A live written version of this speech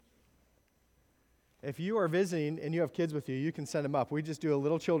If you are visiting and you have kids with you, you can send them up. We just do a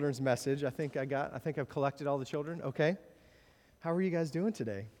little children's message. I think I've collected all the children. Okay. How are you guys doing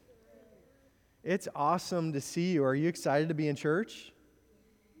today? It's awesome to see you. Are you excited to be in church?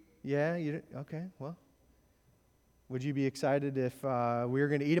 Yeah? Okay, well. Would you be excited if we were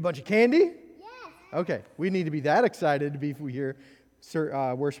going to eat a bunch of candy? Yes. Okay, we need to be that excited to be here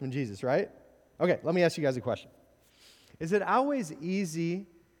worshiping Jesus, right? Okay, let me ask you guys a question. Is it always easy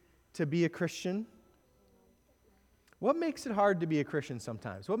to be a Christian? What makes it hard to be a Christian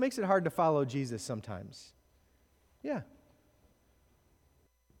sometimes? What makes it hard to follow Jesus sometimes? Yeah.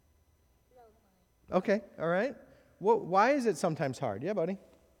 Okay, all right. Why is it sometimes hard? Yeah, buddy.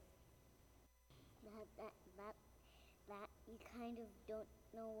 That you kind of don't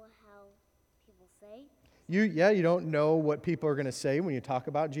know how people say. You don't know what people are going to say when you talk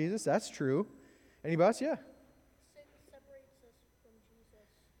about Jesus. That's true. Anybody else? Yeah. Sin separates us from Jesus,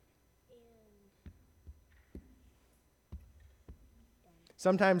 and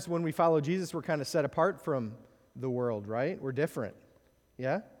Sometimes when we follow Jesus, we're kind of set apart from the world, right? We're different.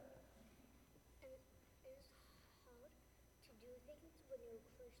 Yeah? it's hard to do things when you're a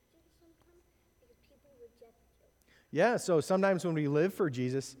Christian sometimes because people reject you. Yeah, so sometimes when we live for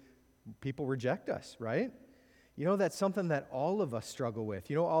Jesus, people reject us, right? You know, that's something that all of us struggle with.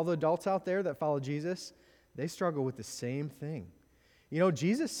 You know, all the adults out there that follow Jesus, they struggle with the same thing. You know,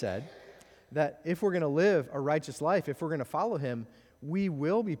 Jesus said that if we're going to live a righteous life, if we're going to follow him, we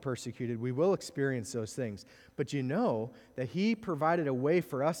will be persecuted. We will experience those things. But you know that he provided a way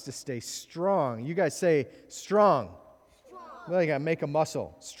for us to stay strong. You guys say strong. Well, you got to make a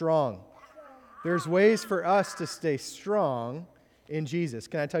muscle. Strong. There's ways for us to stay strong in Jesus.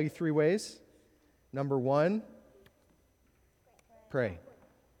 Can I tell you 3 ways? Number 1, pray.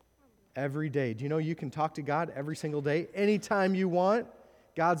 Every day. Do you know you can talk to God every single day? Anytime you want.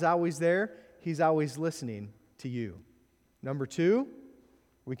 God's always there. He's always listening to you. Number 2,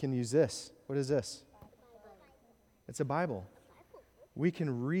 we can use this. What is this? It's a Bible. We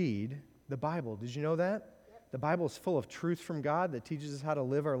can read the Bible. Did you know that? The Bible is full of truth from God that teaches us how to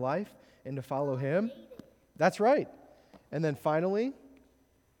live our life and to follow him. That's right. And then finally,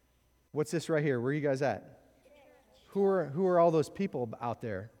 what's this right here? Where are you guys at? Who are all those people out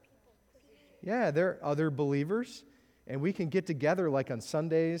there? Yeah, they're other believers. And we can get together like on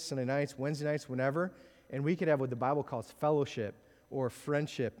Sundays, Sunday nights, Wednesday nights, whenever, and we could have what the Bible calls fellowship or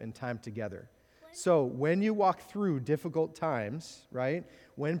friendship and time together. So when you walk through difficult times, right,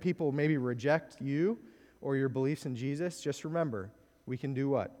 when people maybe reject you or your beliefs in Jesus, just remember, we can do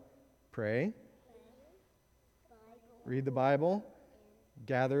what? Pray, read the Bible,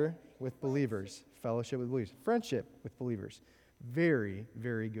 gather with believers, fellowship with believers, friendship with believers. Very,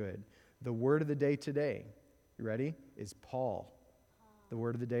 very good. The word of the day today, you ready, is Paul. The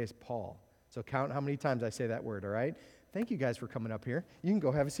word of the day is Paul. So count how many times I say that word, all right? Thank you guys for coming up here. You can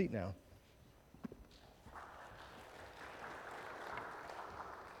go have a seat now.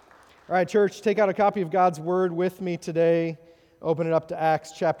 All right, church, take out a copy of God's Word with me today. Open it up to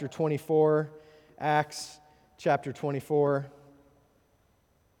Acts chapter 24. Acts chapter 24.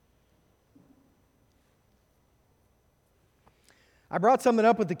 I brought something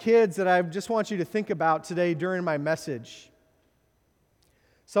up with the kids that I just want you to think about today during my message.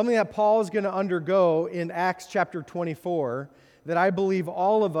 Something that Paul is going to undergo in Acts chapter 24 that I believe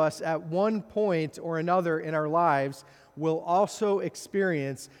all of us at one point or another in our lives will also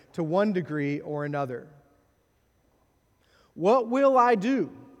experience to one degree or another. What will I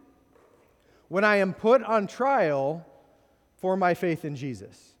do when I am put on trial for my faith in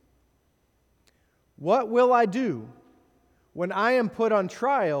Jesus? What will I do when I am put on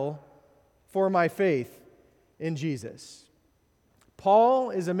trial for my faith in Jesus? Paul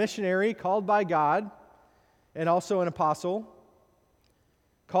is a missionary called by God and also an apostle,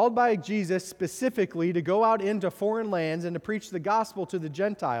 called by Jesus specifically to go out into foreign lands and to preach the gospel to the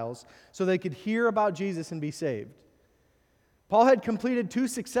Gentiles so they could hear about Jesus and be saved. Paul had completed 2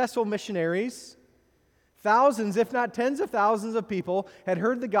 successful missionaries. Thousands, if not tens of thousands of people had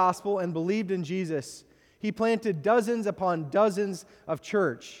heard the gospel and believed in Jesus. He planted dozens upon dozens of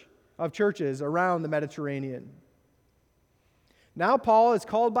churches around the Mediterranean. Now Paul is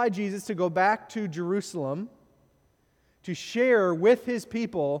called by Jesus to go back to Jerusalem to share with his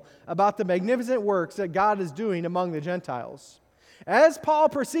people about the magnificent works that God is doing among the Gentiles. As Paul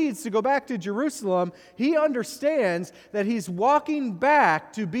proceeds to go back to Jerusalem, he understands that he's walking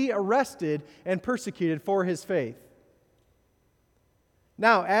back to be arrested and persecuted for his faith.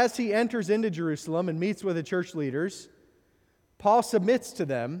 Now, as he enters into Jerusalem and meets with the church leaders, Paul submits to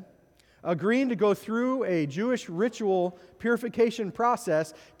them, agreeing to go through a Jewish ritual purification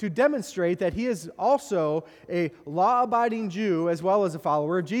process to demonstrate that he is also a law-abiding Jew as well as a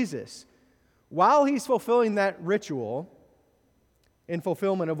follower of Jesus. While he's fulfilling that ritual, in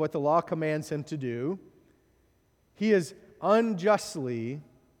fulfillment of what the law commands him to do, he is unjustly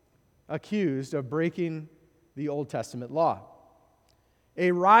accused of breaking the Old Testament law.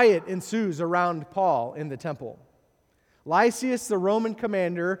 A riot ensues around Paul in the temple. Lysias, the Roman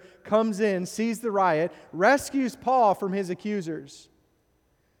commander, comes in, sees the riot, rescues Paul from his accusers.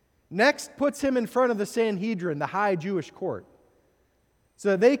 Next, puts him in front of the Sanhedrin, the high Jewish court, so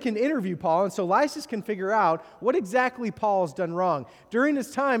that they can interview Paul, and so Lysias can figure out what exactly Paul has done wrong. During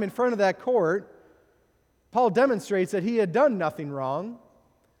his time in front of that court, Paul demonstrates that he had done nothing wrong,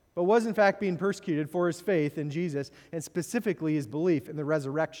 but was in fact being persecuted for his faith in Jesus, and specifically his belief in the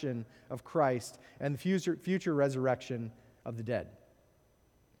resurrection of Christ and the future resurrection of the dead.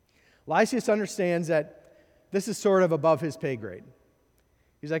 Lysias understands that this is sort of above his pay grade.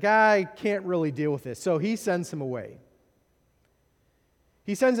 He's like, I can't really deal with this, so he sends him away.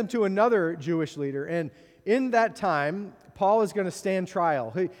 He sends him to another Jewish leader, and in that time, Paul is going to stand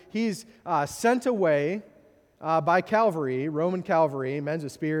trial. He's sent away by cavalry, Roman cavalry, men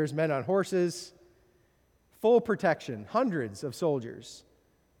with spears, men on horses, full protection, hundreds of soldiers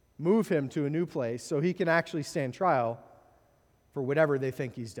move him to a new place so he can actually stand trial for whatever they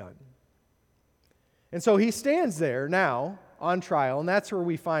think he's done. And so he stands there now on trial, and that's where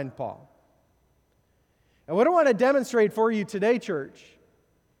we find Paul. And what I want to demonstrate for you today, church,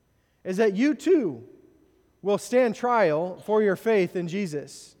 is that you too will stand trial for your faith in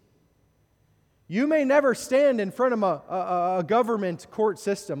Jesus. You may never stand in front of a government court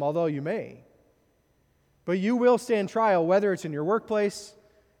system, although you may. But you will stand trial, whether it's in your workplace,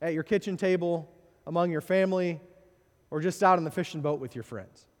 at your kitchen table, among your family, or just out on the fishing boat with your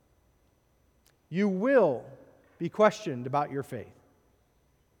friends. You will be questioned about your faith.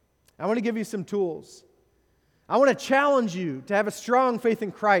 I want to give you some tools. I want to challenge you to have a strong faith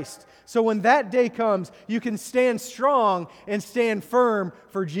in Christ, so when that day comes, you can stand strong and stand firm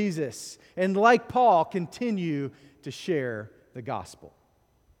for Jesus. And like Paul, continue to share the gospel.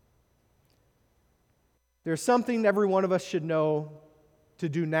 There's something every one of us should know to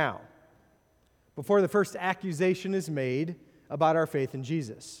do now, before the first accusation is made about our faith in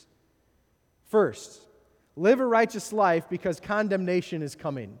Jesus. First, live a righteous life because condemnation is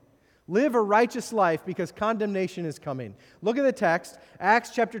coming. Live a righteous life because condemnation is coming. Look at the text,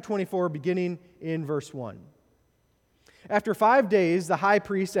 Acts chapter 24, beginning in verse 1. After 5 days, the high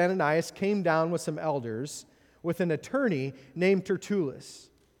priest Ananias came down with some elders, with an attorney named Tertullus.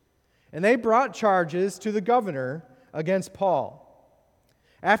 And they brought charges to the governor against Paul.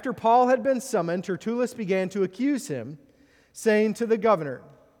 After Paul had been summoned, Tertullus began to accuse him, saying to the governor,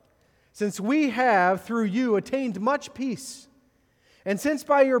 "Since we have, through you, attained much peace, and since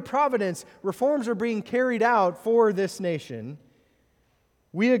by your providence reforms are being carried out for this nation,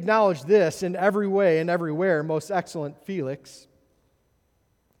 we acknowledge this in every way and everywhere, most excellent Felix,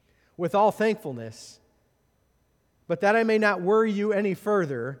 with all thankfulness. But that I may not worry you any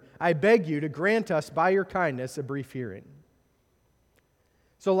further, I beg you to grant us by your kindness a brief hearing."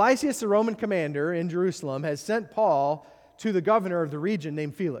 So Lysias, the Roman commander in Jerusalem, has sent Paul to the governor of the region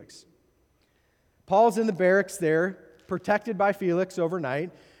named Felix. Paul's in the barracks there, protected by Felix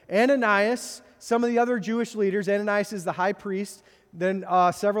overnight. Ananias, some of the other Jewish leaders, Ananias is the high priest, then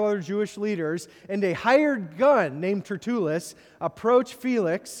several other Jewish leaders, and a hired gun named Tertullus approach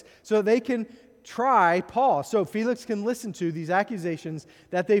Felix so they can try Paul, so Felix can listen to these accusations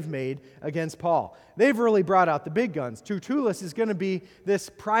that they've made against Paul. They've really brought out the big guns. Tertullus is going to be this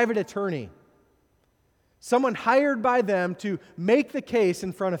private attorney, someone hired by them to make the case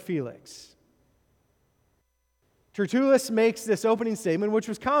in front of Felix. Tertullus makes this opening statement, which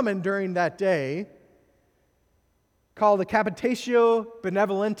was common during that day, called a Capitatio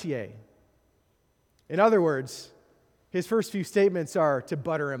Benevolentiae. In other words, his first few statements are to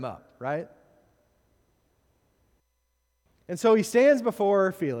butter him up, right? And so he stands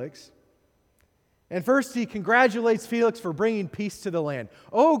before Felix, and first he congratulates Felix for bringing peace to the land.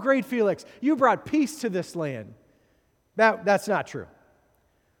 "Oh, great Felix, you brought peace to this land." That's not true.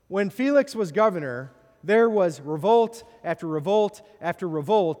 When Felix was governor, there was revolt after revolt after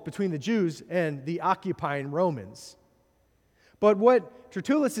revolt between the Jews and the occupying Romans. But what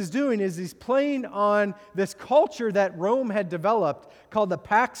Tertullus is doing is he's playing on this culture that Rome had developed called the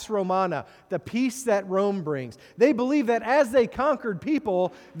Pax Romana, the peace that Rome brings. They believe that as they conquered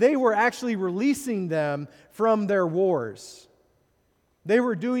people, they were actually releasing them from their wars. They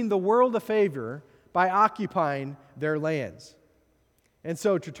were doing the world a favor by occupying their lands. And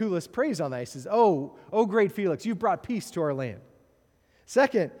so Tertullus prays on that. He says, oh, great Felix, you've brought peace to our land.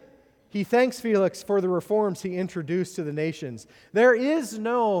 Second, he thanks Felix for the reforms he introduced to the nations. There is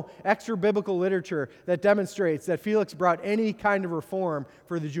no extra biblical literature that demonstrates that Felix brought any kind of reform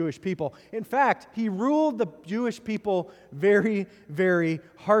for the Jewish people. In fact, he ruled the Jewish people very, very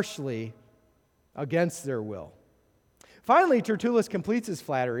harshly against their will. Finally, Tertullus completes his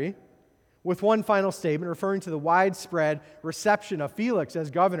flattery with one final statement referring to the widespread reception of Felix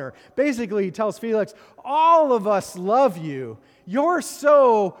as governor. Basically, he tells Felix, all of us love you. You're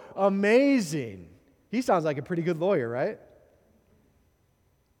so amazing. He sounds like a pretty good lawyer, right?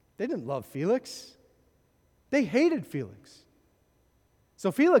 They didn't love Felix. They hated Felix.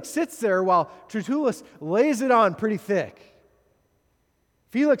 So Felix sits there while Tertullus lays it on pretty thick.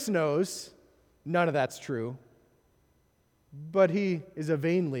 Felix knows none of that's true, but he is a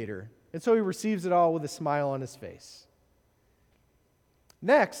vain leader. And so he receives it all with a smile on his face.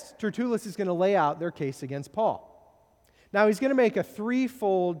 Next, Tertullus is going to lay out their case against Paul. Now, he's going to make a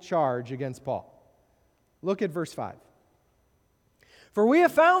threefold charge against Paul. Look at verse 5. For we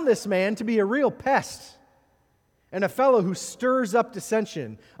have found this man to be a real pest and a fellow who stirs up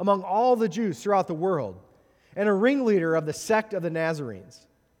dissension among all the Jews throughout the world and a ringleader of the sect of the Nazarenes.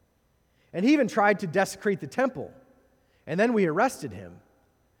 And he even tried to desecrate the temple, and then we arrested him.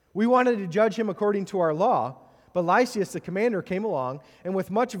 We wanted to judge him according to our law, but Lysias, the commander, came along and with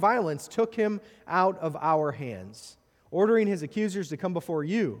much violence took him out of our hands, ordering his accusers to come before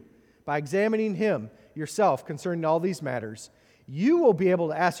you. By examining him yourself concerning all these matters, you will be able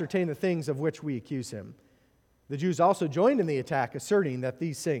to ascertain the things of which we accuse him. The Jews also joined in the attack, asserting that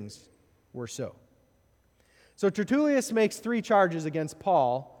these things were so. So Tertullus makes three charges against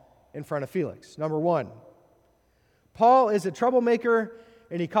Paul in front of Felix. Number one, Paul is a troublemaker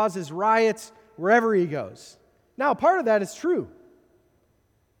and he causes riots wherever he goes. Now, part of that is true.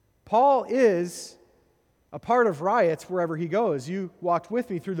 Paul is a part of riots wherever he goes. You walked with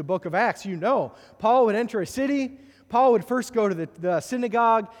me through the book of Acts. You know, Paul would enter a city. Paul would first go to the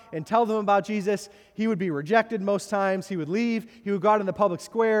synagogue and tell them about Jesus. He would be rejected most times. He would leave. He would go out in the public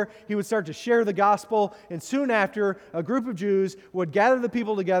square. He would start to share the gospel. And soon after, a group of Jews would gather the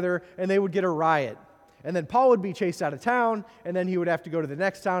people together and they would get a riot. And then Paul would be chased out of town, and then he would have to go to the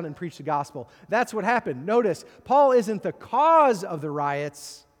next town and preach the gospel. That's what happened. Notice, Paul isn't the cause of the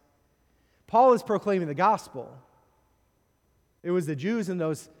riots. Paul is proclaiming the gospel. It was the Jews in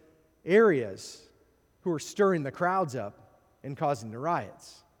those areas who were stirring the crowds up and causing the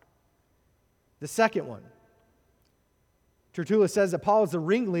riots. The second one, Tertullus says that Paul is the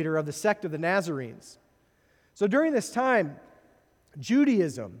ringleader of the sect of the Nazarenes. So during this time,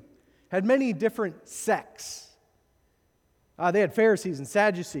 Judaism had many different sects. They had Pharisees and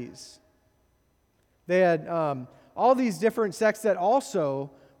Sadducees. They had all these different sects that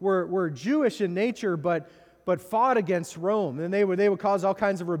also were Jewish in nature, but fought against Rome. And they would cause all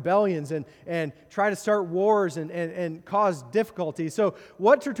kinds of rebellions and try to start wars and cause difficulty. So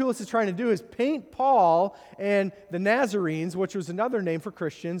what Tertullus is trying to do is paint Paul and the Nazarenes, which was another name for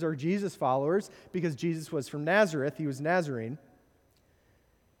Christians or Jesus followers, because Jesus was from Nazareth. He was Nazarene.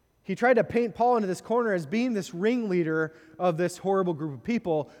 He tried to paint Paul into this corner as being this ringleader of this horrible group of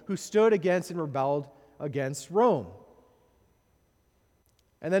people who stood against and rebelled against Rome.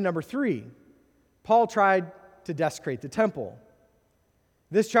 And then number three, Paul tried to desecrate the temple.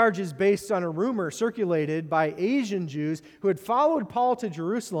 This charge is based on a rumor circulated by Asian Jews who had followed Paul to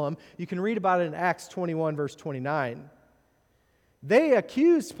Jerusalem. You can read about it in Acts 21, verse 29. They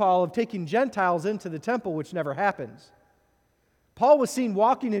accused Paul of taking Gentiles into the temple, which never happened. Paul was seen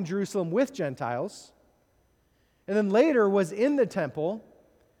walking in Jerusalem with Gentiles, and then later was in the temple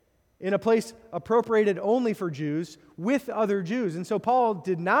in a place appropriated only for Jews with other Jews. And so Paul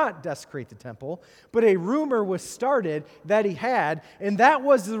did not desecrate the temple, but a rumor was started that he had, and that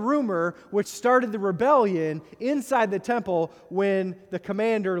was the rumor which started the rebellion inside the temple when the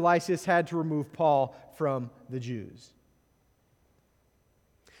commander Lysias had to remove Paul from the Jews.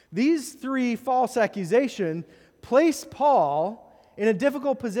 These three false accusations place Paul in a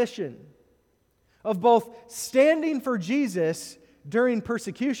difficult position of both standing for Jesus during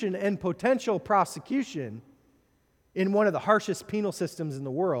persecution and potential prosecution in one of the harshest penal systems in the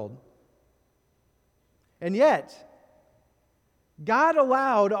world. And yet, God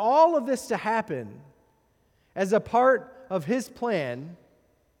allowed all of this to happen as a part of His plan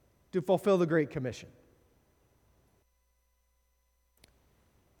to fulfill the Great Commission.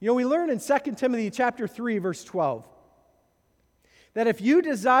 You know, we learn in 2 Timothy chapter 3, verse 12, that if you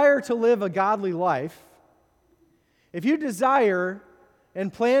desire to live a godly life, if you desire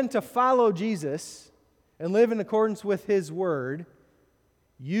and plan to follow Jesus and live in accordance with His word,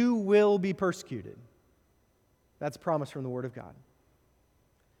 You will be persecuted. That's a promise from the Word of God.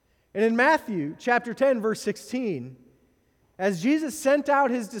 And in Matthew chapter 10, verse 16, as Jesus sent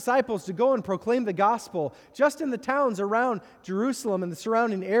out his disciples to go and proclaim the gospel just in the towns around Jerusalem and the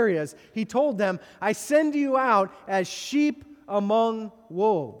surrounding areas, he told them, I send you out as sheep among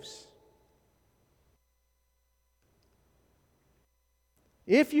wolves.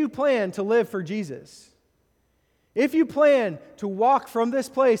 If you plan to live for Jesus, if you plan to walk from this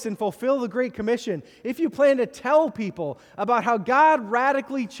place and fulfill the Great Commission, if you plan to tell people about how God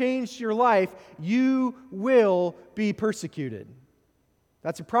radically changed your life, you will be persecuted.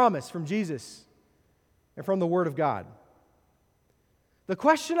 That's a promise from Jesus and from the Word of God. The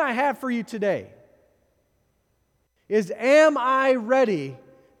question I have for you today is, am I ready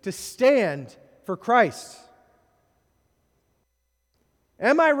to stand for Christ?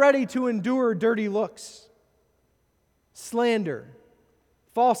 Am I ready to endure dirty looks, slander,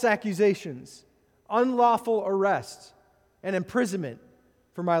 false accusations, unlawful arrest, and imprisonment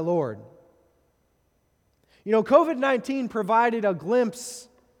for my Lord? You know, COVID-19 provided a glimpse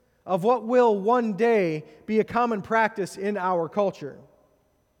of what will one day be a common practice in our culture.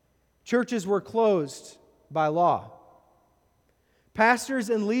 Churches were closed by law.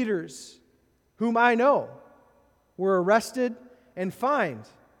 Pastors and leaders whom I know were arrested and fined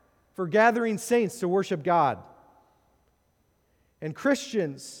for gathering saints to worship God. And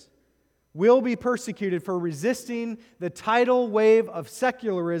Christians will be persecuted for resisting the tidal wave of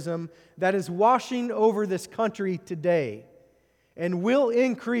secularism that is washing over this country today and will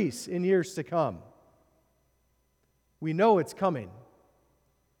increase in years to come. We know it's coming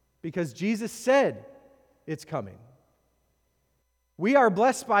because Jesus said it's coming. We are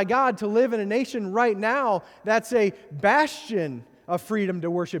blessed by God to live in a nation right now that's a bastion of freedom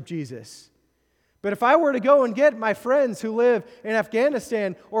to worship Jesus. But if I were to go and get my friends who live in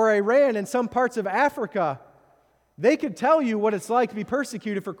Afghanistan or Iran and some parts of Africa, they could tell you what it's like to be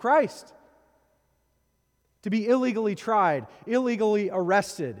persecuted for Christ, to be illegally tried, illegally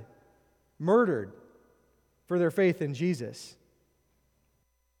arrested, murdered for their faith in Jesus.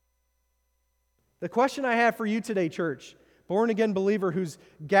 The question I have for you today, church, born-again believer who's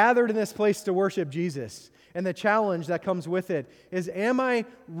gathered in this place to worship Jesus, and the challenge that comes with it is, am I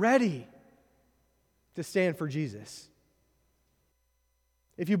ready to stand for Jesus?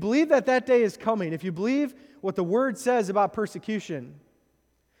 If you believe that that day is coming, if you believe what the Word says about persecution,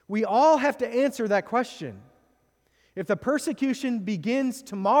 we all have to answer that question. If the persecution begins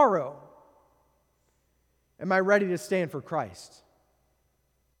tomorrow, am I ready to stand for Christ?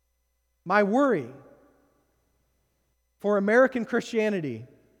 My worry for American Christianity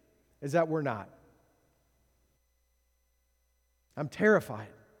is that we're not. I'm terrified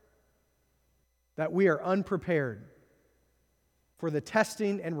that we are unprepared for the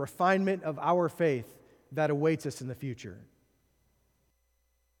testing and refinement of our faith that awaits us in the future.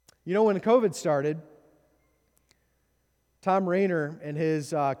 You know, when COVID started, Tom Rainer and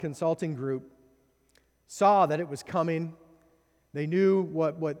his consulting group saw that it was coming. They knew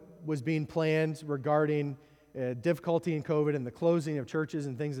what was being planned regarding difficulty in COVID and the closing of churches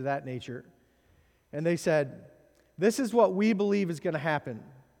and things of that nature. And they said, this is what we believe is going to happen.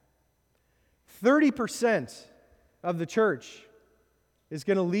 30% of the church is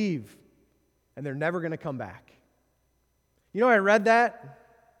going to leave, and they're never going to come back. You know, I read that.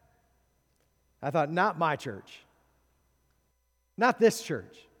 I thought, not my church. Not this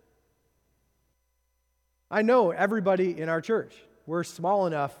church. I know everybody in our church. We're small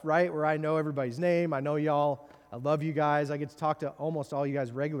enough, right, where I know everybody's name. I know y'all. I love you guys. I get to talk to almost all you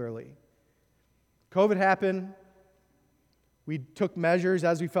guys regularly. COVID happened. We took measures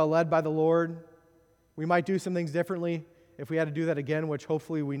as we felt led by the Lord. We might do some things differently if we had to do that again, which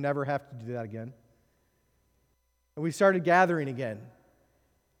hopefully we never have to do that again. And we started gathering again.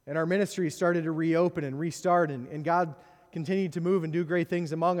 And our ministry started to reopen and restart, and God continued to move and do great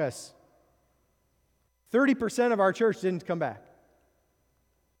things among us. 30% of our church didn't come back.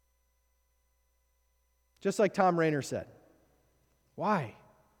 Just like Tom Rainer said. Why?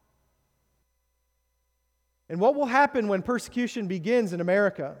 And what will happen when persecution begins in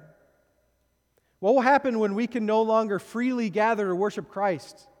America? What will happen when we can no longer freely gather to worship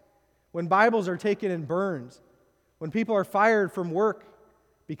Christ? When Bibles are taken and burned? When people are fired from work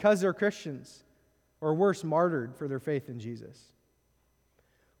because they're Christians? Or worse, martyred for their faith in Jesus?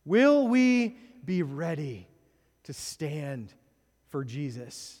 Will we be ready to stand for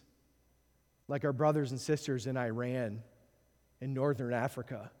Jesus like our brothers and sisters in Iran, in Northern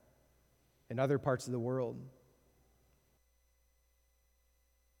Africa, and other parts of the world?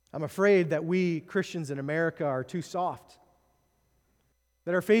 I'm afraid that we Christians in America are too soft.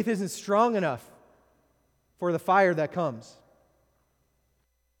 that our faith isn't strong enough for the fire that comes.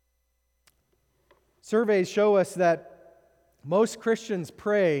 Surveys show us that most Christians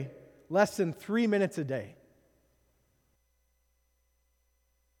pray less than 3 minutes a day.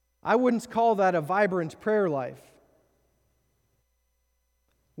 I wouldn't call that a vibrant prayer life.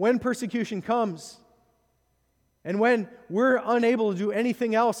 When persecution comes, and when we're unable to do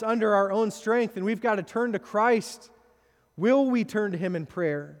anything else under our own strength and we've got to turn to Christ, will we turn to Him in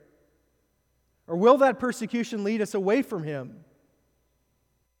prayer? Or will that persecution lead us away from Him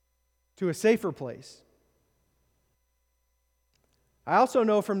to a safer place? I also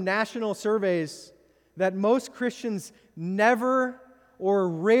know from national surveys that most Christians never or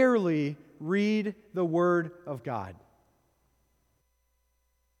rarely read the Word of God.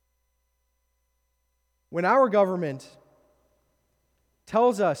 When our government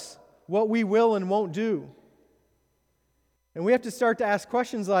tells us what we will and won't do, and we have to start to ask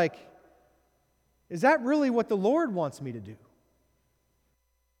questions like, is that really what the Lord wants me to do?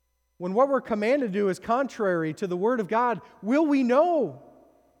 When what we're commanded to do is contrary to the Word of God, will we know?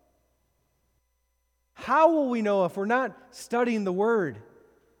 How will we know if we're not studying the Word?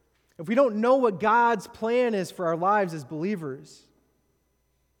 If we don't know what God's plan is for our lives as believers?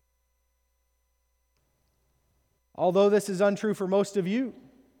 Although this is untrue for most of you,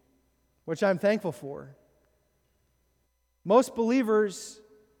 which I'm thankful for. Most believers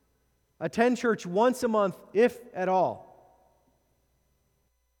attend church once a month, if at all.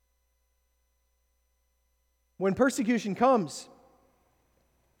 When persecution comes,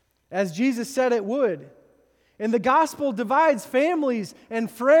 as Jesus said it would, and the gospel divides families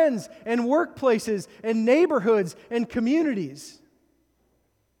and friends and workplaces and neighborhoods and communities,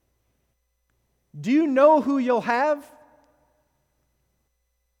 do you know who you'll have?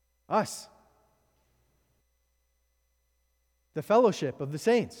 Us. The fellowship of the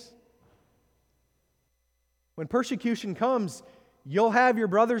saints. When persecution comes, you'll have your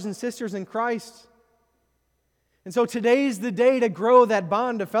brothers and sisters in Christ. And so today's the day to grow that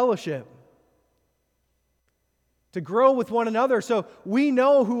bond of fellowship. To grow with one another so we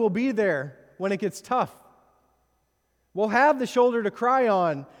know who will be there when it gets tough. We'll have the shoulder to cry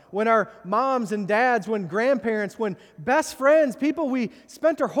on when our moms and dads, when grandparents, when best friends, people we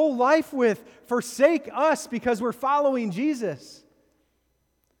spent our whole life with, forsake us because we're following Jesus.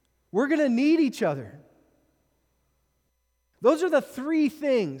 We're going to need each other. Those are the three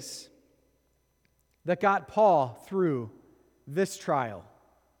things that got Paul through this trial.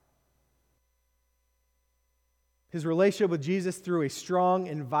 His relationship with Jesus through a strong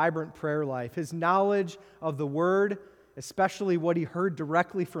and vibrant prayer life. His knowledge of the Word, especially what he heard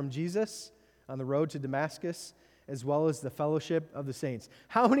directly from Jesus on the road to Damascus, as well as the fellowship of the saints.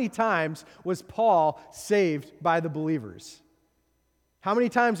 How many times was Paul saved by the believers? How many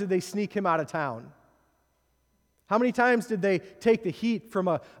times did they sneak him out of town? How many times did they take the heat from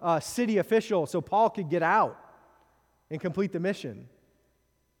a city official so Paul could get out and complete the mission?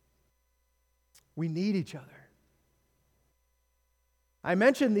 We need each other. I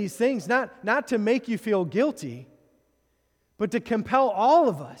mention these things not to make you feel guilty, but to compel all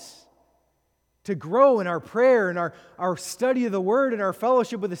of us to grow in our prayer and our study of the Word and our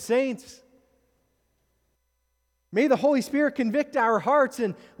fellowship with the saints. May the Holy Spirit convict our hearts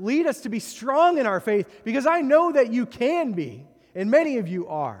and lead us to be strong in our faith, because I know that you can be, and many of you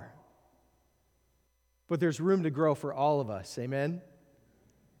are. But there's room to grow for all of us. Amen?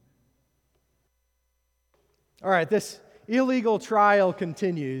 All right, this illegal trial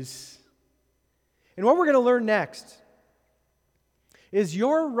continues. And what we're going to learn next is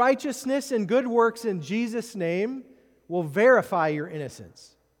your righteousness and good works in Jesus' name will verify your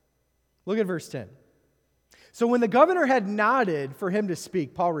innocence. Look at verse 10. So when the governor had nodded for him to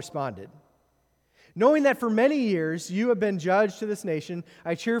speak, Paul responded, "Knowing that for many years you have been judge to this nation,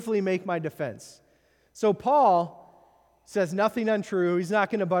 I cheerfully make my defense." So Paul says nothing untrue. He's not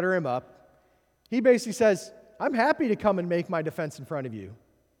going to butter him up. He basically says, I'm happy to come and make my defense in front of you.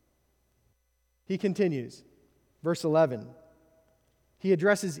 He continues, verse 11. He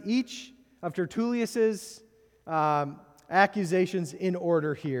addresses each of Tertullius's accusations in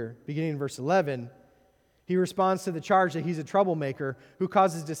order here. Beginning in verse 11, he responds to the charge that he's a troublemaker who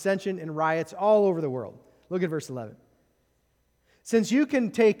causes dissension and riots all over the world. Look at verse 11. Since you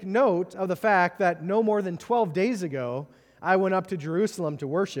can take note of the fact that no more than 12 days ago I went up to Jerusalem to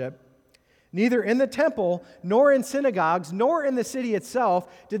worship, neither in the temple, nor in synagogues, nor in the city itself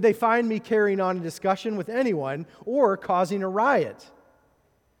did they find me carrying on a discussion with anyone or causing a riot.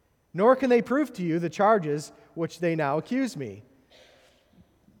 Nor can they prove to you the charges which they now accuse me.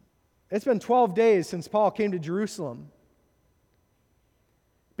 It's been 12 days since Paul came to Jerusalem.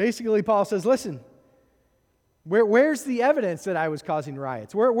 Basically, Paul says, listen, where's the evidence that I was causing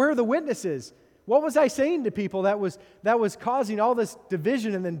riots? Where are the witnesses? What was I saying to people that was causing all this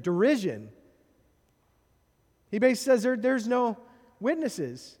division and then derision? He basically says there's no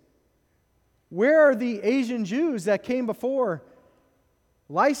witnesses. Where are the Asian Jews that came before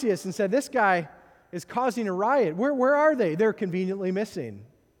Lysias and said, this guy is causing a riot? Where are they? They're conveniently missing.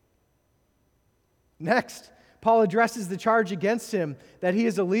 Next, Paul addresses the charge against him that he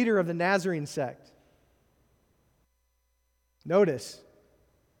is a leader of the Nazarene sect. Notice,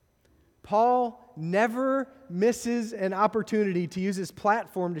 Paul never misses an opportunity to use his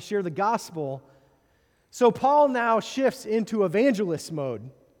platform to share the gospel. So Paul now shifts into evangelist mode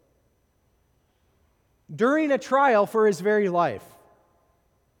during a trial for his very life.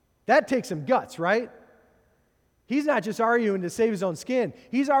 That takes some guts, right? He's not just arguing to save his own skin.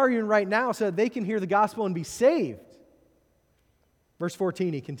 He's arguing right now so that they can hear the gospel and be saved. Verse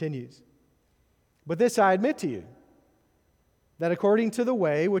 14, he continues. But this I admit to you, that according to the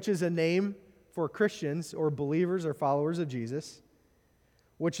way, which is a name for Christians or believers or followers of Jesus,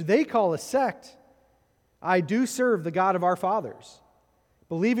 which they call a sect, I do serve the God of our fathers,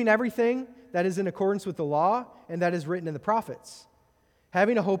 believing everything that is in accordance with the law and that is written in the prophets,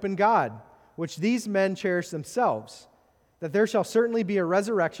 having a hope in God, which these men cherish themselves, that there shall certainly be a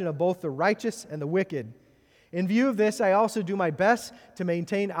resurrection of both the righteous and the wicked. In view of this, I also do my best to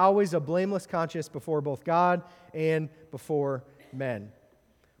maintain always a blameless conscience before both God and before men.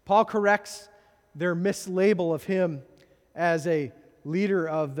 Paul corrects their mislabel of him as a leader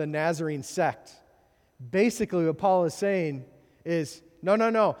of the Nazarene sect. Basically, what Paul is saying is,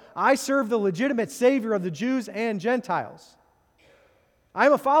 no. I serve the legitimate Savior of the Jews and Gentiles.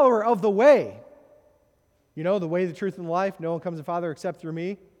 I'm a follower of the way. You know, the way, the truth, and the life. No one comes to the Father except through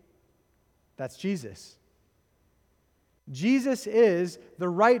me. That's Jesus. Jesus is the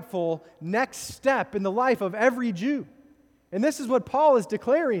rightful next step in the life of every Jew. And this is what Paul is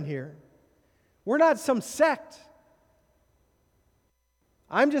declaring here. We're not some sect.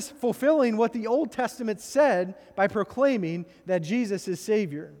 I'm just fulfilling what the Old Testament said by proclaiming that Jesus is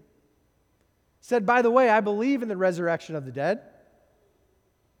Savior. Said, by the way, I believe in the resurrection of the dead.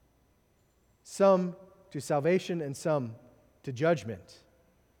 Some to salvation and some to judgment.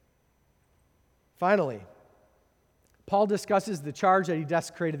 Finally, Paul discusses the charge that he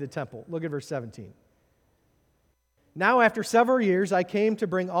desecrated the temple. Look at verse 17. Now, after several years, I came to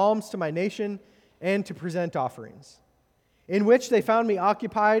bring alms to my nation and to present offerings, in which they found me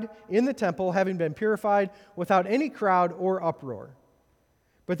occupied in the temple, having been purified without any crowd or uproar.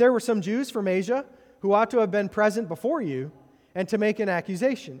 But there were some Jews from Asia who ought to have been present before you and to make an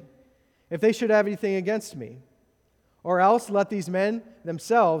accusation, if they should have anything against me. Or else let these men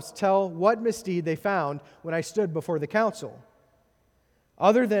themselves tell what misdeed they found when I stood before the council,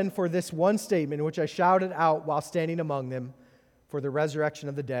 other than for this one statement which I shouted out while standing among them, for the resurrection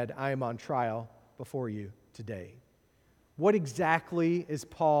of the dead, I am on trial before you today. What exactly is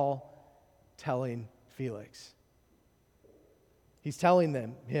Paul telling Felix? He's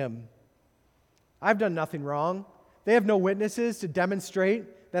telling him, I've done nothing wrong. They have no witnesses to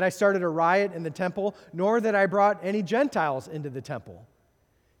demonstrate that I started a riot in the temple, nor that I brought any Gentiles into the temple.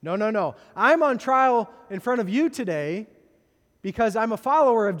 No. I'm on trial in front of you today because I'm a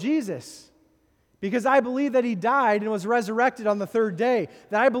follower of Jesus, because I believe that he died and was resurrected on the third day,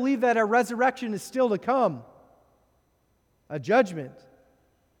 that I believe that a resurrection is still to come, a judgment.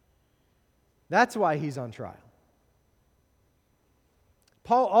 That's why he's on trial.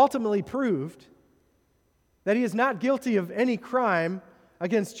 Paul ultimately proved that he is not guilty of any crime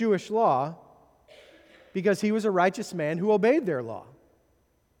against Jewish law because he was a righteous man who obeyed their law.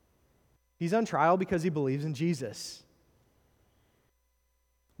 He's on trial because he believes in Jesus.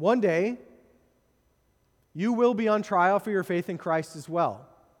 One day, you will be on trial for your faith in Christ as well.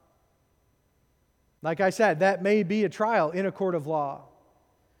 Like I said, that may be a trial in a court of law.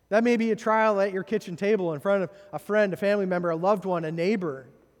 That may be a trial at your kitchen table in front of a friend, a family member, a loved one, a neighbor.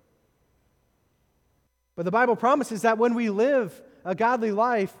 But the Bible promises that when we live a godly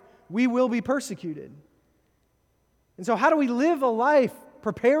life, we will be persecuted. And so how do we live a life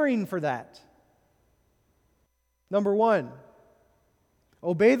preparing for that? Number one,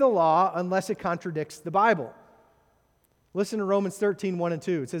 obey the law unless it contradicts the Bible. Listen to Romans 13, 1 and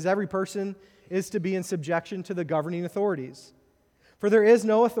 2. It says, every person is to be in subjection to the governing authorities. For there is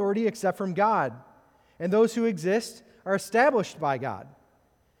no authority except from God, and those who exist are established by God.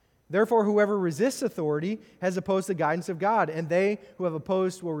 Therefore, whoever resists authority has opposed the guidance of God, and they who have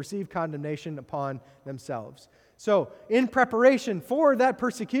opposed will receive condemnation upon themselves. So, in preparation for that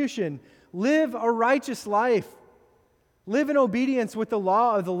persecution, live a righteous life. Live in obedience with the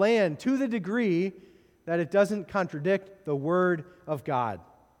law of the land to the degree that it doesn't contradict the Word of God.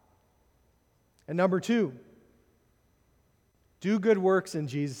 And number 2, do good works in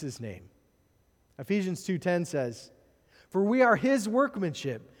Jesus' name. Ephesians 2:10 says, "For we are His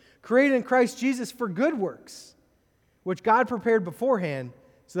workmanship, created in Christ Jesus for good works, which God prepared beforehand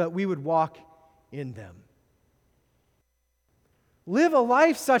so that we would walk in them." Live a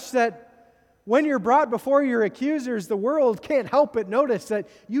life such that when you're brought before your accusers, the world can't help but notice that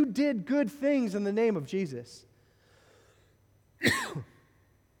you did good things in the name of Jesus.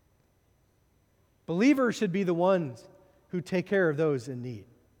 Believers should be the ones who take care of those in need,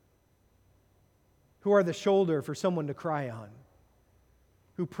 who are the shoulder for someone to cry on,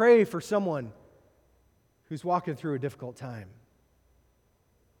 who pray for someone who's walking through a difficult time.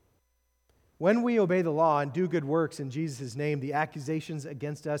 When we obey the law and do good works in Jesus' name, the accusations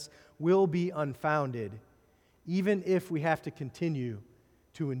against us will be unfounded, even if we have to continue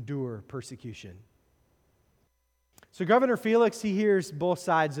to endure persecution. So Governor Felix, he hears both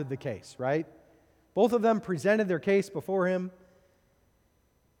sides of the case, right? Both of them presented their case before him,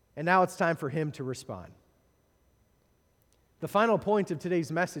 and now it's time for him to respond. The final point of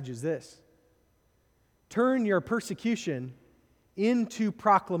today's message is this: turn your persecution into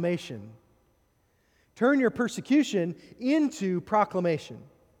proclamation. Turn your persecution into proclamation.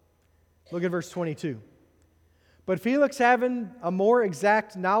 Look at verse 22. But Felix, having a more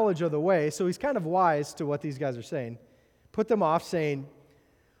exact knowledge of the way, so he's kind of wise to what these guys are saying, put them off, saying,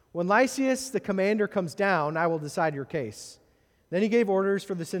 "When Lysias the commander comes down, I will decide your case." Then he gave orders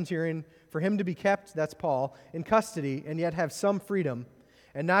for the centurion for him to be kept, that's Paul, in custody and yet have some freedom,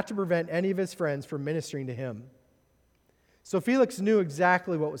 and not to prevent any of his friends from ministering to him. So Felix knew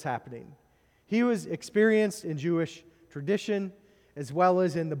exactly what was happening. He was experienced in Jewish tradition as well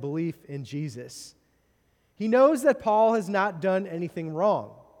as in the belief in Jesus. He knows that Paul has not done anything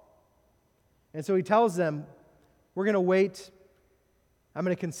wrong. And so he tells them, we're going to wait. I'm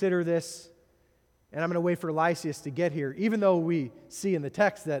going to consider this, and I'm going to wait for Lysias to get here, even though we see in the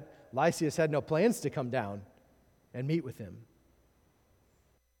text that Lysias had no plans to come down and meet with him.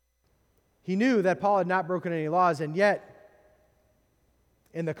 He knew that Paul had not broken any laws, and yet,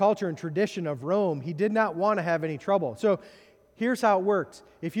 in the culture and tradition of Rome, he did not want to have any trouble. So here's how it worked.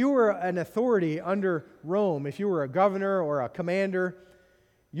 If you were an authority under Rome, if you were a governor or a commander,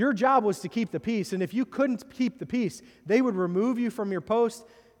 your job was to keep the peace. And if you couldn't keep the peace, they would remove you from your post,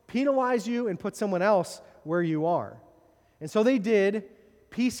 penalize you, and put someone else where you are. And so they did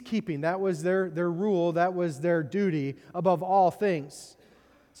peacekeeping. That was their rule. That was their duty above all things.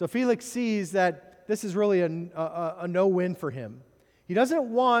 So Felix sees that this is really a no-win for him. He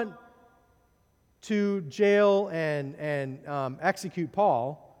doesn't want to jail and execute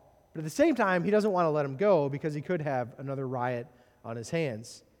Paul, but at the same time, he doesn't want to let him go because he could have another riot on his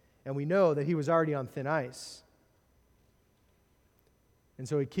hands. And we know that he was already on thin ice. And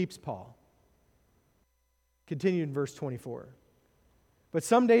so he keeps Paul. Continued in verse 24. But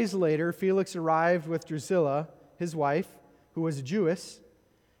some days later, Felix arrived with Drusilla, his wife, who was a Jewess,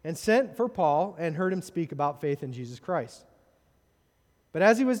 and sent for Paul and heard him speak about faith in Jesus Christ. But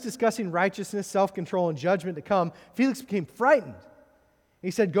as he was discussing righteousness, self-control, and judgment to come, Felix became frightened.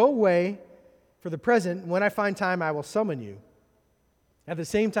 He said, "Go away for the present, and when I find time, I will summon you." At the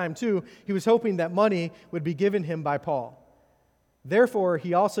same time, too, he was hoping that money would be given him by Paul. Therefore,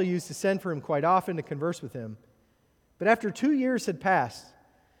 he also used to send for him quite often to converse with him. But after 2 years had passed,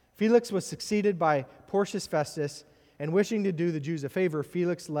 Felix was succeeded by Porcius Festus, and wishing to do the Jews a favor,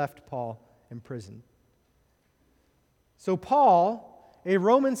 Felix left Paul in prison. So Paul, a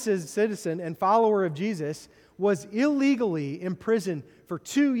Roman citizen and follower of Jesus, was illegally imprisoned for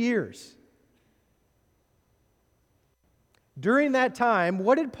 2 years. During that time,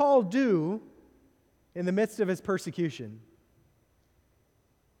 what did Paul do in the midst of his persecution?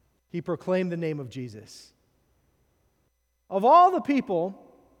 He proclaimed the name of Jesus. Of all the people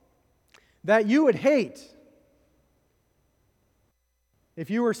that you would hate if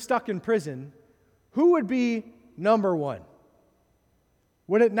you were stuck in prison, who would be number one?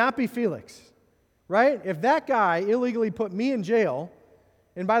 Would it not be Felix? Right? If that guy illegally put me in jail,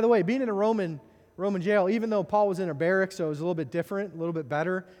 and by the way, being in a Roman jail, even though Paul was in a barrack, so it was a little bit different, a little bit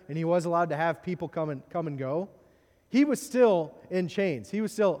better, and he was allowed to have people come and go, he was still in chains. He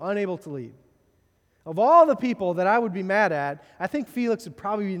was still unable to leave. Of all the people that I would be mad at, I think Felix would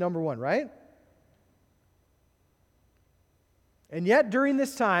probably be number one, right? And yet, during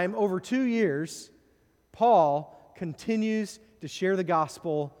this time, over 2 years, Paul continues to share the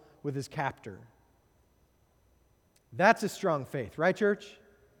gospel with his captor. That's a strong faith, right, church?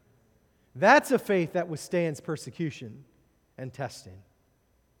 That's a faith that withstands persecution. and testing.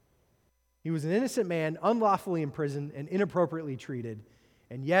 He was an innocent man, unlawfully imprisoned and inappropriately treated,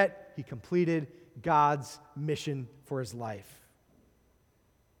 and yet he completed God's mission for his life.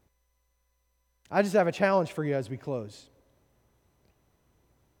 I just have a challenge for you as we close.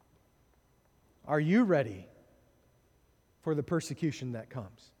 Are you ready for the persecution that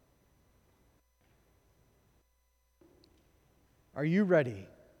comes? Are you ready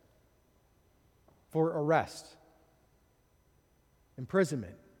for arrest,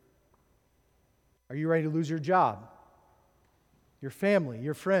 imprisonment? Are you ready to lose your job, your family,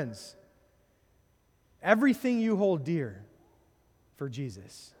 your friends? Everything you hold dear for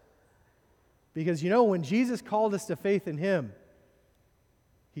Jesus. Because when Jesus called us to faith in Him,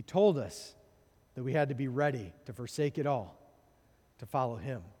 He told us that we had to be ready to forsake it all, to follow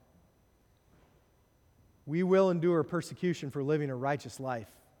Him. We will endure persecution for living a righteous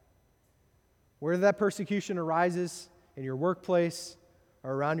life. Whether that persecution arises in your workplace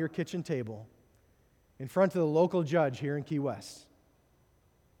or around your kitchen table, in front of the local judge here in Key West,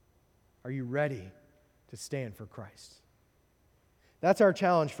 are you ready to stand for Christ? That's our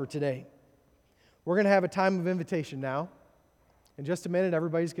challenge for today. We're going to have a time of invitation now. In just a minute,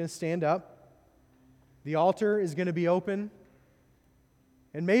 everybody's going to stand up. The altar is going to be open.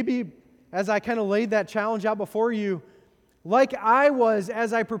 And maybe as I kind of laid that challenge out before you, like I was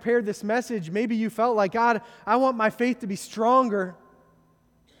as I prepared this message, maybe you felt like, God, I want my faith to be stronger.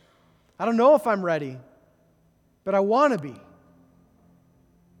 I don't know if I'm ready, but I want to be.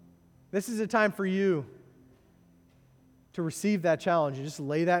 This is a time for you to receive that challenge and just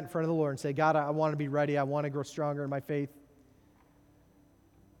lay that in front of the Lord and say, God, I want to be ready. I want to grow stronger in my faith.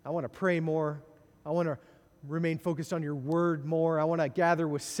 I want to pray more. I want to remain focused on your word more. I want to gather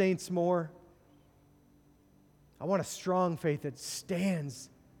with saints more. I want a strong faith that stands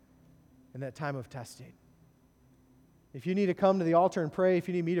in that time of testing. If you need to come to the altar and pray, if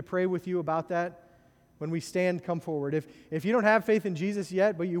you need me to pray with you about that, when we stand, come forward. If you don't have faith in Jesus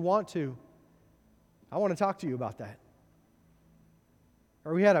yet, but you want to, I want to talk to you about that.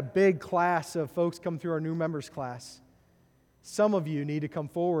 Or we had a big class of folks come through our new members class. Some of you need to come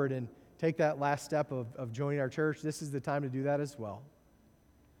forward and take that last step of joining our church. This is the time to do that as well.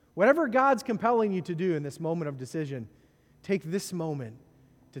 Whatever God's compelling you to do in this moment of decision, take this moment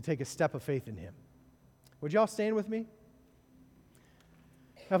to take a step of faith in Him. Would you all stand with me?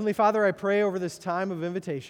 Heavenly Father, I pray over this time of invitation.